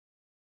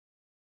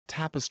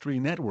Tapestry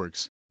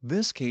Networks.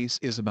 This case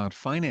is about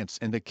finance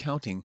and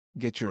accounting.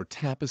 Get your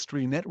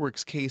Tapestry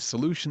Networks case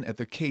solution at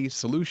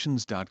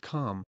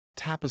TheCaseSolutions.com.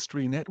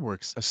 Tapestry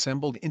Networks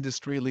assembled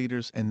industry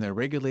leaders and their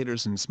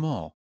regulators in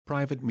small,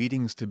 private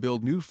meetings to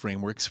build new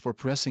frameworks for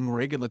pressing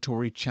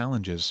regulatory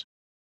challenges.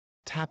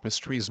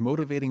 Tapestry's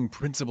motivating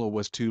principle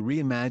was to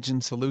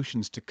reimagine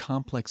solutions to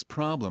complex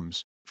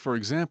problems, for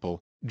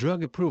example,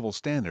 drug approval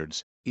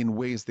standards, in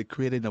ways that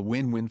created a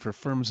win-win for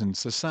firms and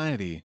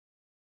society.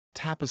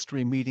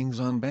 Tapestry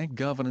meetings on bank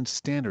governance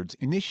standards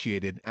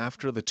initiated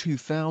after the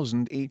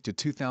 2008 to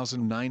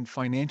 2009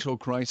 financial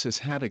crisis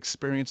had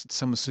experienced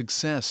some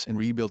success in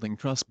rebuilding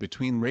trust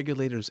between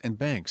regulators and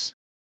banks.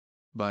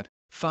 But,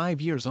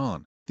 5 years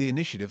on, the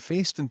initiative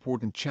faced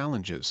important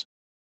challenges.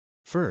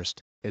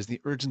 First, as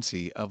the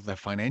urgency of the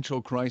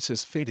financial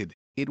crisis faded,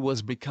 it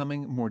was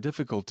becoming more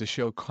difficult to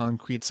show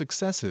concrete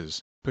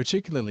successes,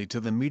 particularly to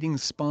the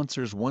meeting's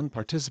sponsors. One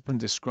participant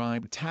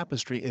described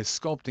Tapestry as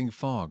sculpting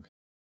fog.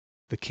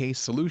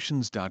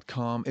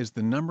 TheCaseSolutions.com is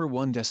the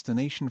 #1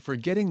 destination for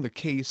getting the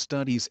case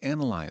studies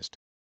analyzed,